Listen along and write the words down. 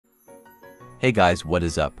Hey guys, what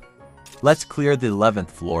is up? Let's clear the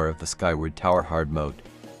 11th floor of the Skyward Tower hard mode.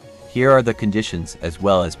 Here are the conditions as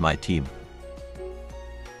well as my team.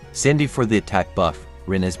 Cindy for the attack buff,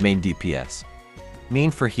 Rin as main DPS.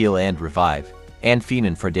 Mean for heal and revive, and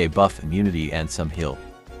Feenan for debuff immunity and some heal.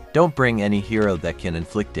 Don't bring any hero that can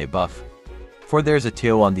inflict debuff, for there's a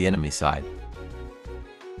tail on the enemy side.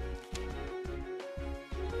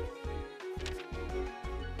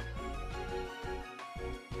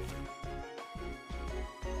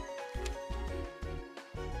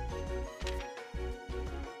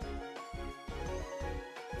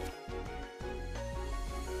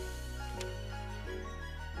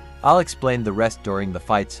 I'll explain the rest during the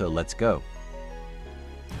fight, so let's go.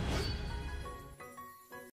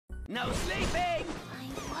 No sleeping! I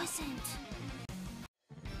wasn't.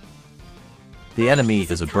 The enemy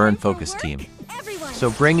is a burn-focused team,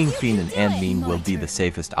 so bringing Feenan and Mean will be the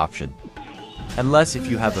safest option. Unless if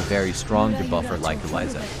you have a very strong debuffer like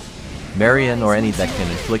Eliza, Marion or any that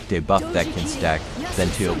can inflict debuff that can stack, then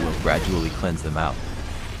Teal will gradually cleanse them out.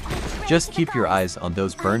 Just keep your eyes on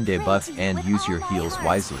those burn debuffs and use your heals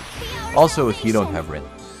wisely. Also, if you don't have Rin,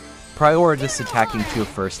 prioritize attacking Teal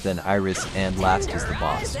first, then Iris, and last is the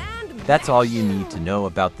boss. That's all you need to know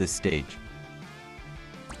about this stage.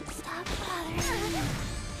 Stop bothering.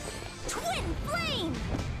 Twin flame!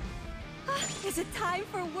 Is it time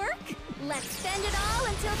for work? Let's spend it all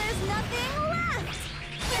until there's nothing left!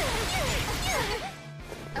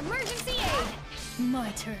 Emergency aid! My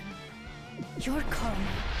turn. Your karma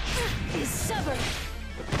is severed.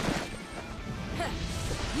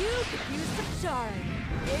 You could use some charm.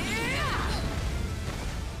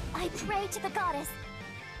 I pray to the goddess.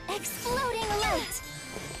 Exploding light!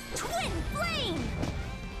 Twin flame!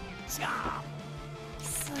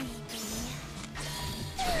 Sleepy.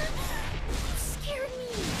 Scared me.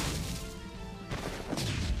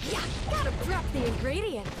 Yeah, gotta prep the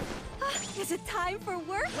ingredient. Is it time for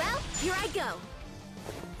work? Well, here I go.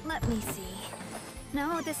 Let me see.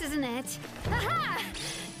 No, this isn't it. Aha!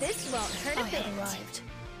 This won't hurt a I bit. have arrived.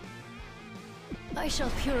 I shall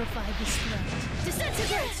purify this ground.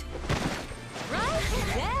 Disintegrate! Roll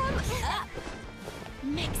them up!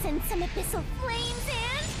 Mix in some abyssal flames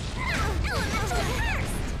and... elemental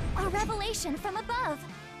burst! A revelation from above.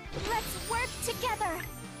 Let's work together.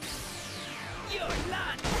 You're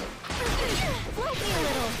not! Float me a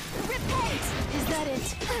little. Repent! Is that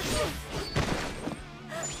it?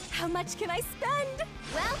 How much can I spend?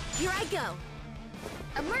 Well, here I go.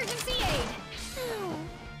 Emergency aid!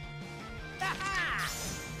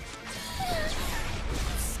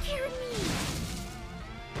 Scared me.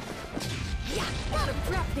 Yeah, gotta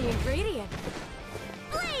prep the ingredient.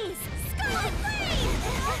 Blaze! Scarlet flame!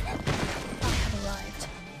 I have arrived.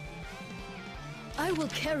 I will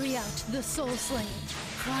carry out the soul slaying.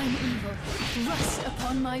 Prime evil, rust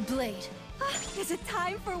upon my blade. Is it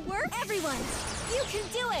time for work? Everyone, you can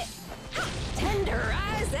do it!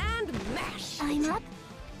 Tenderize and mash! I'm up.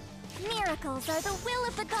 Miracles are the will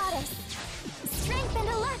of the goddess. Strength and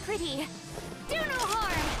alacrity. Do no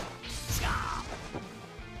harm.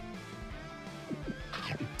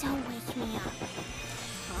 Don't wake me up.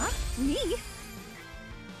 Huh? Me?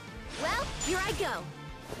 Well, here I go.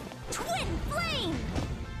 Twin flame!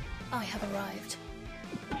 I have arrived.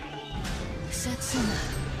 Setsuna,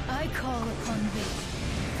 I call upon thee.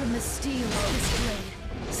 From the steel of this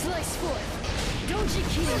blade, slice forth.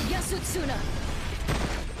 Donjikiri Yasutsuna.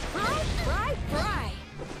 Fry!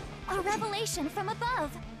 A revelation from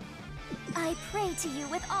above. I pray to you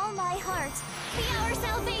with all my heart. Be our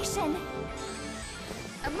salvation.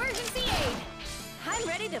 Emergency aid! I'm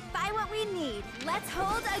ready to buy what we need. Let's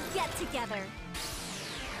hold a get-together.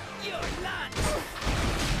 You're not!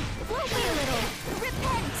 Float me a little.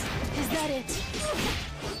 Repent! Is that it?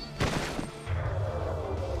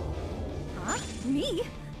 Huh? Me?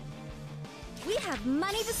 We have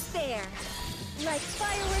money to spare. Like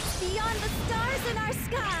fireworks beyond the stars in our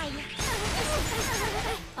sky.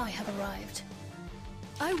 I have arrived.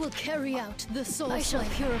 I will carry out the soul. I shall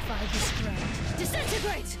purify this ground.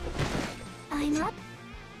 Disintegrate! I'm up.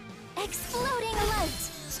 Exploding light.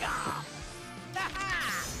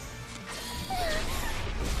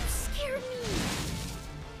 Scared me.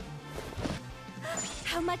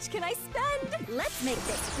 How much can I spend? Let's make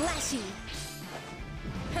this flashy.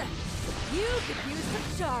 You could use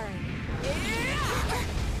some charm.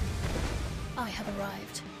 I have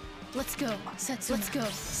arrived. Let's go, Setsuna. Let's go,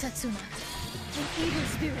 Setsuna. An evil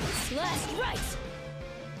spirit's last rites.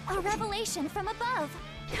 A revelation from above.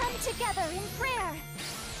 Come together in prayer.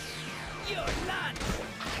 You're not!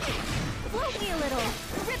 Float me a little.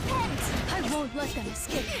 Repent. I won't let them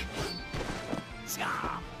escape.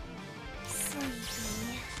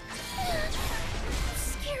 Sleepy.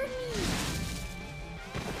 Scared me.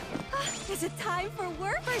 Is it time for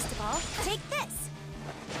work? First of all, take this.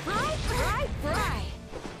 Fry.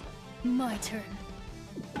 My turn.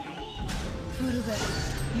 Furube.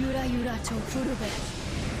 Yura yura to Furube.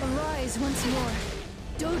 Arise once more.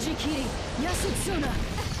 Doji Kiri. Yasutsuna.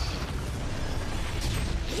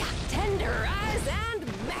 Yeah, tenderize and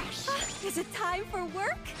mash. Is it time for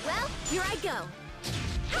work? Well, here I go.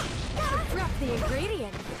 Drop the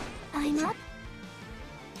ingredient. I'm up.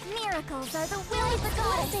 Miracles are the will of the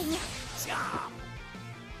goddess.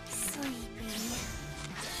 Sleepy.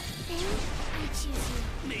 Then I choose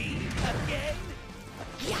you. Me again?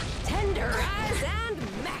 Yeah, tenderize and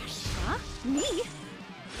mash. Huh? Me?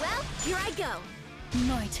 Well, here I go.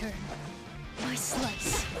 My turn. My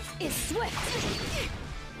slice is swift.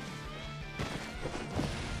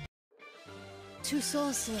 To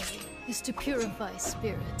soul slay is to purify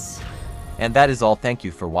spirits. And that is all. Thank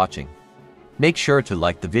you for watching. Make sure to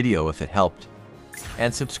like the video if it helped,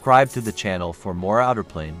 and subscribe to the channel for more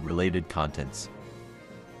Outerplane related contents.